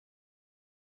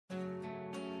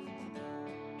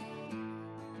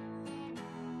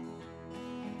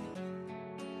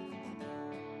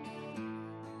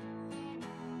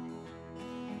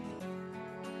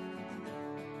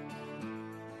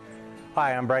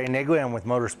Hi, I'm Brian Negley. I'm with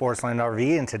Sportsland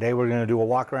RV, and today we're going to do a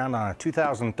walk around on a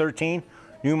 2013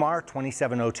 Newmar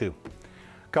 2702.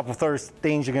 A couple first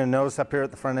things you're going to notice up here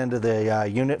at the front end of the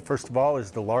unit, first of all,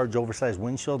 is the large oversized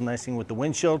windshield. Nice thing with the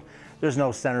windshield, there's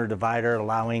no center divider,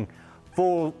 allowing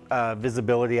full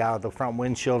visibility out of the front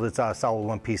windshield. It's a solid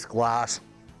one-piece glass.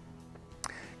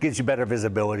 Gives you better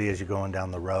visibility as you're going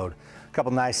down the road. A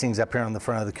couple nice things up here on the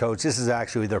front of the coach. This is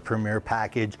actually their premier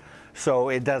package, so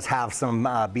it does have some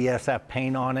BSF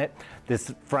paint on it.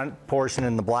 This front portion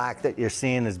in the black that you're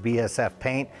seeing is BSF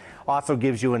paint. Also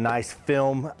gives you a nice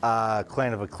film,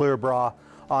 kind of a clear bra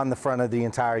on the front of the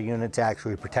entire unit to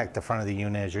actually protect the front of the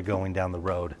unit as you're going down the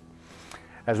road.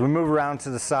 As we move around to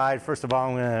the side, first of all,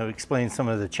 I'm going to explain some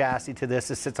of the chassis to this.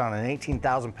 This sits on an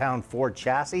 18,000 pound Ford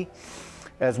chassis,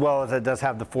 as well as it does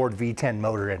have the Ford V10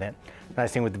 motor in it.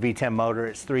 Nice thing with the V10 motor,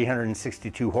 it's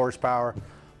 362 horsepower,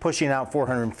 pushing out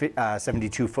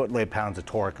 472 foot-pounds of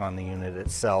torque on the unit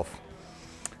itself.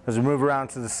 As we move around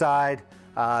to the side,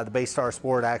 the Baystar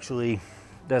Sport actually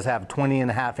does have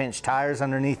 20.5-inch tires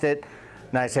underneath it.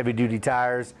 Nice heavy-duty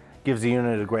tires, gives the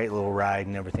unit a great little ride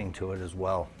and everything to it as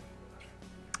well.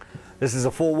 This is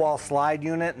a full wall slide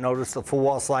unit. Notice the full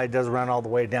wall slide does run all the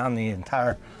way down the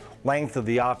entire length of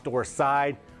the off-door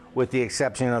side, with the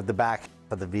exception of the back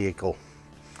of the vehicle.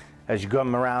 As you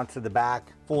come around to the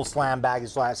back, full slam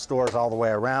baggage latch stores all the way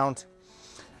around.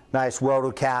 Nice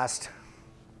rotocast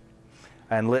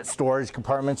and lit storage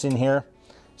compartments in here.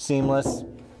 Seamless,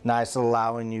 nice,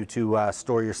 allowing you to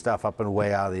store your stuff up and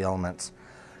away out of the elements.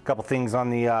 A couple things on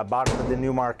the bottom of the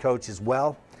Newmar coach as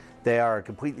well. They are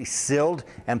completely sealed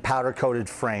and powder coated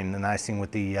frame. The nice thing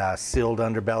with the sealed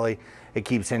underbelly, it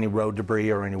keeps any road debris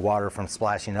or any water from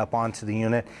splashing up onto the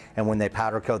unit. And when they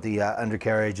powder coat the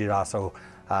undercarriage, it also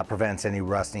prevents any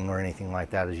rusting or anything like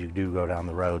that as you do go down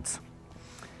the roads.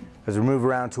 As we move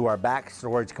around to our back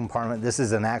storage compartment, this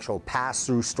is an actual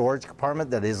pass-through storage compartment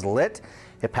that is lit.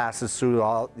 It passes through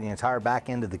the entire back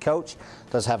end of the coach.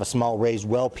 It does have a small raised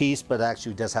well piece, but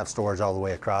actually does have storage all the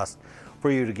way across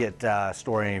for you to get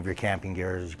store any of your camping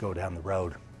gear as you go down the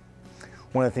road.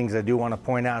 One of the things I do want to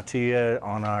point out to you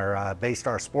on our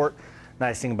Baystar Sport,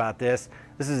 nice thing about this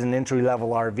is an entry-level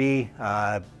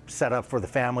RV set up for the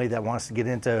family that wants to get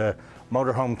into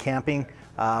motorhome camping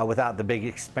without the big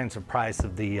expensive price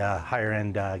of the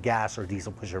higher-end gas or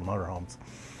diesel pusher motorhomes.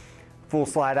 Full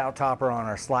slide-out topper on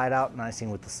our slide-out. Nice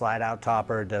thing with the slide-out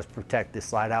topper, it does protect the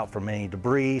slide-out from any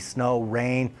debris, snow,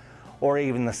 rain, or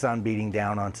even the sun beating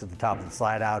down onto the top of the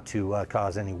slide-out to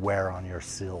cause any wear on your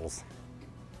sills.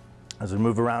 As we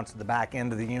move around to the back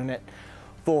end of the unit,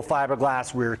 full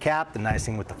fiberglass rear cap. The nice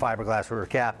thing with the fiberglass rear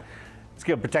cap, it's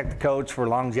going to protect the coach for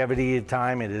longevity of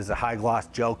time. It is a high gloss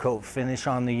gel coat finish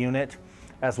on the unit,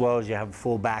 as well as you have a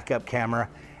full backup camera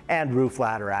and roof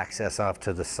ladder access off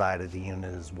to the side of the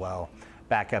unit as well.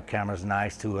 Backup camera is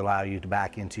nice to allow you to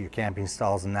back into your camping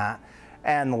stalls and that,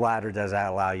 and the ladder does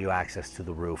allow you access to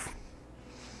the roof.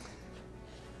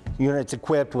 Unit's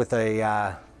equipped with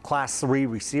a Class 3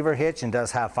 receiver hitch and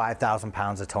does have 5,000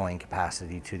 pounds of towing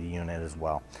capacity to the unit as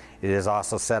well. It is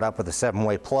also set up with a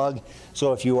 7-way plug,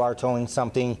 so if you are towing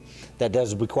something that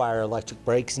does require electric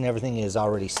brakes and everything, it is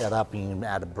already set up and you can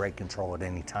add a brake control at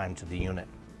any time to the unit.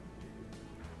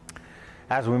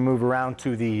 As we move around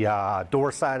to the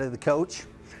door side of the coach,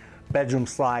 bedroom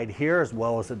slide here, as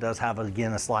well as it does have,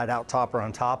 again, a slide-out topper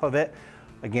on top of it.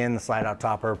 Again, the slide-out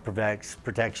topper provides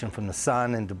protection from the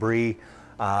sun and debris,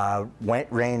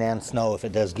 rain and snow if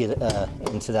it does get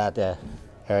into that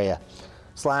area.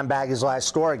 Slam baggage latch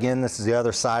store, again, this is the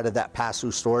other side of that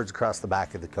pass-through storage across the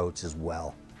back of the coach as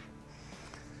well.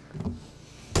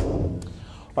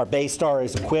 Our Baystar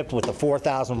is equipped with a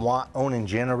 4,000 watt Onan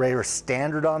generator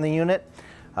standard on the unit.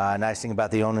 Nice thing about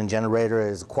the Onan generator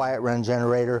is a quiet run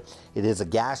generator. It is a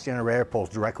gas generator, pulls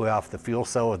directly off the fuel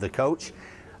cell of the coach,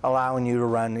 allowing you to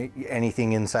run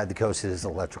anything inside the coach that is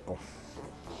electrical.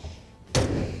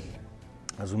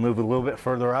 As we move a little bit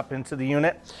further up into the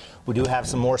unit, we do have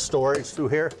some more storage through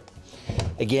here.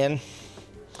 Again,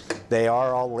 they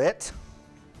are all lit,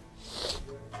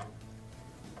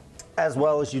 as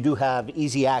well as you do have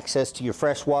easy access to your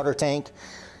freshwater tank,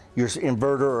 your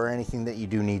inverter, or anything that you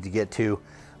do need to get to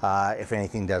if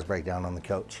anything does break down on the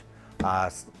coach.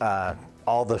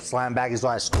 All the slam baggage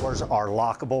latch stores are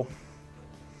lockable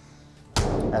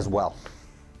as well.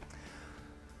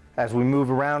 As we move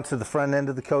around to the front end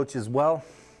of the coach as well,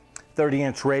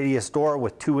 30-inch radius door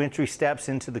with 2 entry steps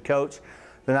into the coach.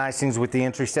 The nice things with the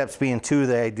entry steps being 2,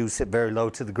 they do sit very low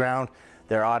to the ground.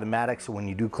 They're automatic, so when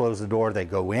you do close the door, they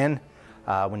go in.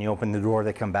 When you open the door,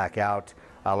 they come back out,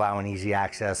 allowing easy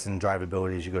access and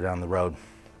drivability as you go down the road.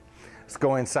 Let's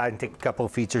go inside and take a couple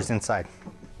of features inside.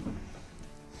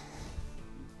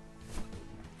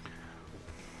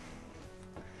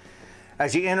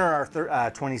 As you enter our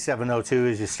 2702,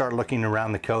 as you start looking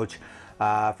around the coach,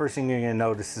 first thing you're going to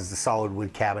notice is the solid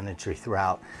wood cabinetry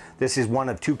throughout. This is one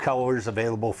of two colors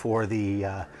available for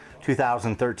the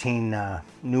 2013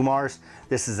 Newmars.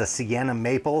 This is a sienna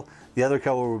maple. The other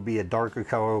color would be a darker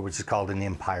color, which is called an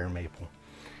empire maple.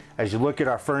 As you look at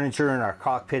our furniture in our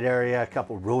cockpit area, a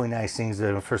couple of really nice things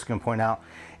that I'm first going to point out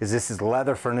is this is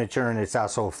leather furniture, and it's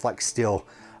also a flex steel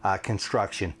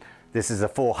construction. This is a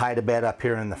full hide-a-bed up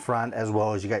here in the front, as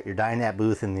well as you got your dinette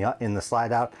booth in the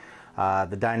slide out.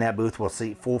 The dinette booth will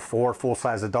seat four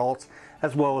full-size adults,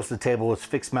 as well as the table is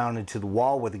fixed mounted to the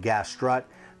wall with a gas strut.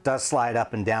 Does slide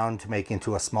up and down to make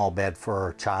into a small bed for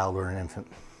a child or an infant.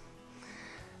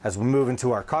 As we move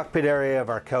into our cockpit area of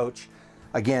our coach,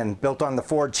 again, built on the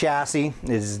Ford chassis. It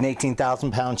is an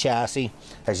 18,000 pound chassis.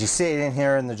 As you sit in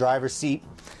here in the driver's seat,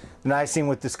 the nice thing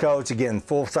with this coach, again,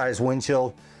 full-size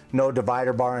windshield, no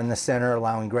divider bar in the center,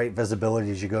 allowing great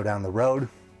visibility as you go down the road.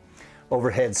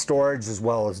 Overhead storage, as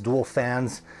well as dual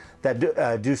fans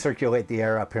that do circulate the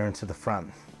air up here into the front.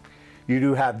 You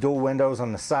do have dual windows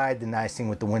on the side. The nice thing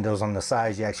with the windows on the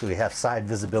sides, you actually have side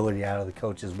visibility out of the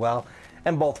coach as well,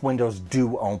 and both windows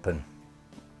do open.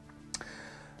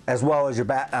 As well as your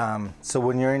so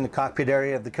when you're in the cockpit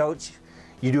area of the coach,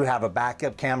 you do have a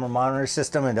backup camera monitor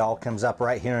system, and it all comes up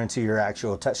right here into your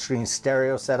actual touchscreen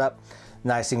stereo setup.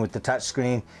 Nice thing with the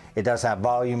touchscreen, it does have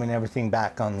volume and everything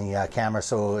back on the camera,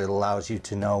 so it allows you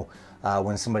to know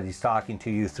when somebody's talking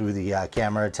to you through the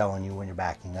camera, telling you when you're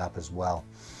backing up as well.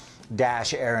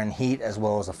 Dash, air, and heat, as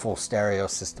well as a full stereo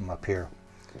system up here.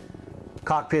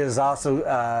 Cockpit is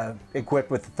also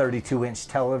equipped with a 32-inch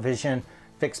television,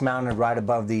 fixed mounted right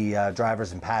above the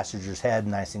driver's and passenger's head.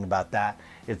 Nice thing about that,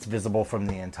 it's visible from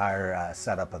the entire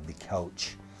setup of the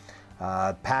coach.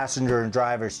 Passenger and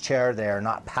driver's chair, they are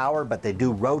not powered, but they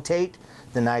do rotate.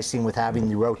 The nice thing with having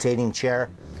the rotating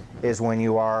chair is when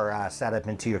you are set up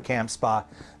into your camp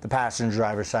spot, the passenger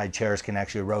driver's side chairs can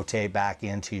actually rotate back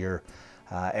into your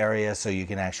area, so you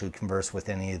can actually converse with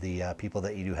any of the people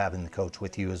that you do have in the coach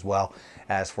with you, as well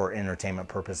as for entertainment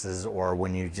purposes or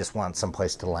when you just want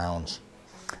someplace to lounge.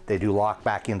 They do lock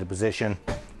back into position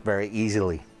very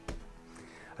easily.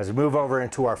 As we move over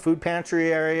into our food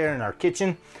pantry area and our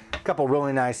kitchen, a couple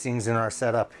really nice things in our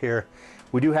setup here.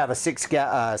 We do have a 6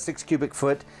 cubic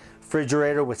foot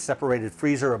refrigerator with separated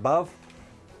freezer above.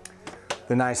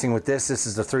 The nice thing with this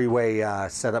is a 3-way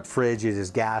setup fridge. It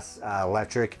is gas,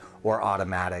 electric, or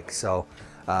automatic. So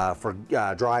for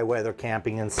dry weather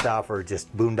camping and stuff, or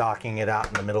just boondocking it out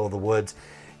in the middle of the woods,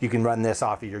 you can run this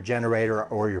off of your generator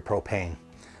or your propane.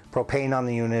 Propane on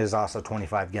the unit is also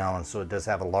 25 gallons, so it does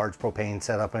have a large propane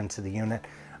set up into the unit,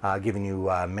 giving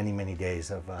you many, many days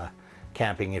of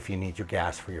camping if you need your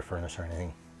gas for your furnace or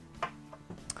anything.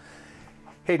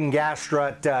 Hidden gas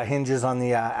strut hinges on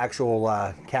the actual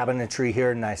cabinetry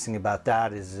here. Nice thing about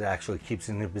that is it actually keeps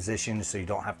it in position, so you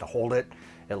don't have to hold it.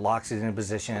 It locks it in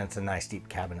position. It's a nice deep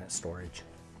cabinet storage.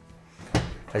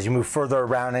 As you move further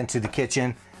around into the kitchen,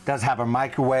 it does have a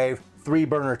microwave,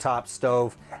 3-burner top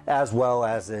stove, as well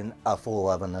as a full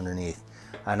oven underneath.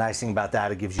 A nice thing about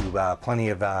that, it gives you plenty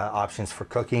of options for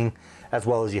cooking, as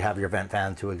well as you have your vent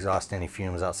fan to exhaust any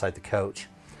fumes outside the coach.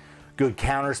 Good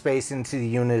counter space into the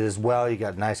unit as well. You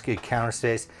got nice good counter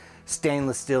space,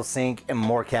 stainless steel sink, and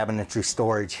more cabinetry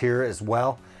storage here as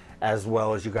well as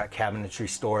you got cabinetry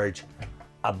storage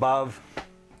above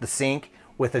the sink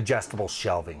with adjustable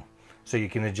shelving, so you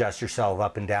can adjust your shelf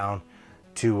up and down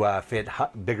to fit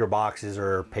bigger boxes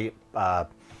or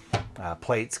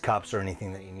plates, cups, or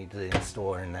anything that you need to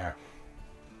install in there.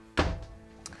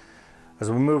 As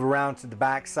we move around to the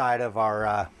back side of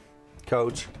our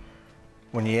coach,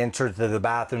 when you enter to the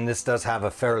bathroom, this does have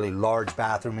a fairly large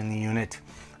bathroom in the unit.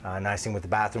 Nice thing with the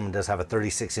bathroom, it does have a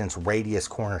 36-inch radius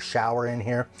corner shower in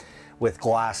here with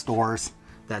glass doors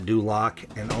that do lock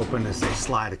and open as they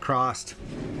slide across.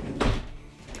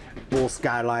 Full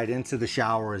skylight into the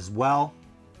shower as well.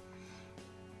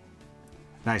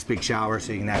 Nice big shower,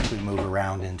 so you can actually move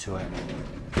around into it.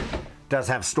 Does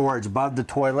have storage above the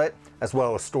toilet, as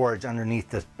well as storage underneath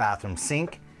the bathroom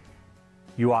sink.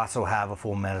 You also have a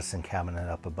full medicine cabinet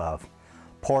up above.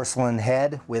 Porcelain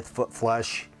head with foot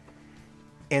flush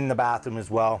in the bathroom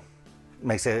as well.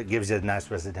 It gives you a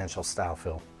nice residential style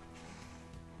feel.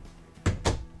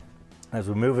 As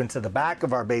we move into the back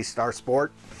of our base Star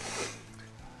Sport,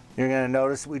 you're going to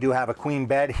notice we do have a queen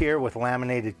bed here with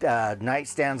laminated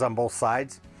nightstands on both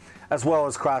sides, as well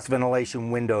as cross ventilation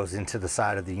windows into the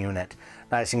side of the unit.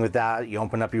 Nice thing with that, you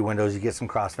open up your windows, you get some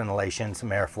cross ventilation, some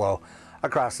airflow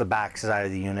across the back side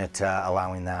of the unit,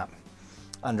 allowing that.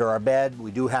 Under our bed,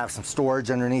 we do have some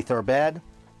storage underneath our bed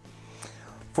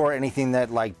for anything that,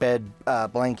 like bed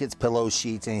blankets, pillows,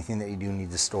 sheets, anything that you do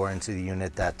need to store into the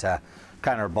unit that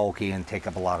kind of are bulky and take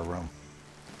up a lot of room.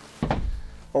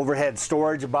 Overhead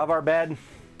storage above our bed.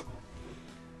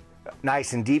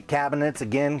 Nice and deep cabinets.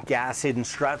 Again, gas hidden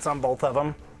struts on both of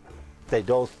them. They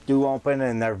both do open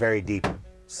and they're very deep.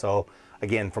 So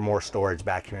again, for more storage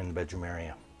back here in the bedroom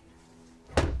area.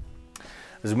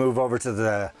 As we move over to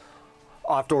the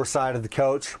off-door side of the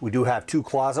coach, we do have 2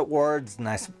 closet wards,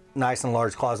 nice and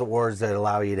large closet wards that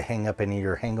allow you to hang up any of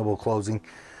your hangable clothing.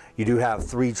 You do have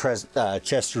 3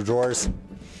 chest of drawers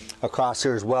across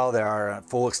here as well. There are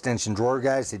full extension drawer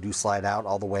guys. They do slide out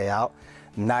all the way out.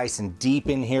 Nice and deep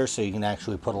in here, so you can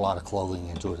actually put a lot of clothing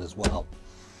into it as well.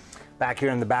 Back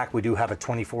here in the back, we do have a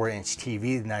 24-inch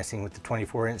TV. The nice thing with the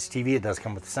 24-inch TV, it does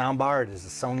come with a sound bar. It is a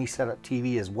Sony setup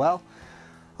TV as well,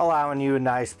 allowing you a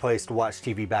nice place to watch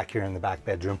TV back here in the back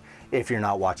bedroom if you're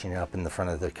not watching it up in the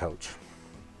front of the coach.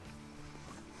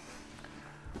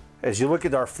 As you look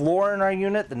at our floor in our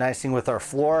unit, the nice thing with our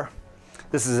floor,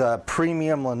 this is a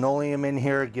premium linoleum in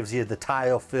here. It gives you the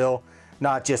tile fill,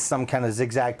 not just some kind of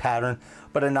zigzag pattern,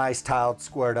 but a nice tiled,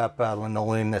 squared up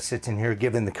linoleum that sits in here,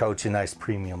 giving the coach a nice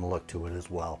premium look to it as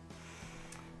well.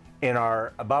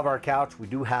 Above our couch, we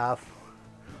do have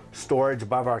storage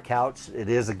above our couch. It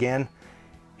is, again,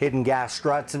 hidden gas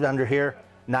struts under here,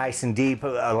 nice and deep,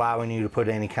 allowing you to put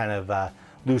any kind of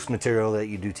loose material that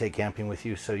you do take camping with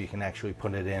you, so you can actually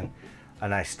put it in a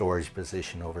nice storage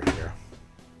position over here.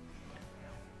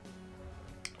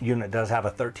 Unit does have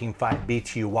a 13.5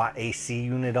 BTU watt AC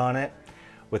unit on it.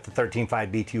 With the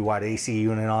 13.5 BTU watt AC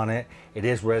unit on it, it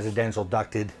is residential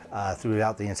ducted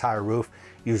throughout the entire roof,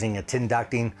 using a tin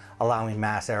ducting, allowing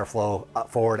mass airflow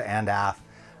forward and aft,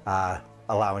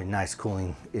 allowing nice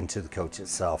cooling into the coach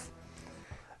itself.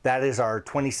 That is our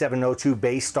 2702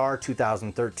 Baystar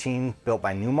 2013, built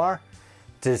by Newmar.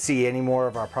 To see any more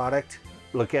of our product,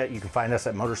 you can find us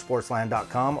at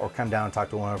motorsportsland.com or come down and talk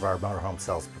to one of our motorhome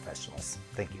sales professionals.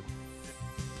 Thank you.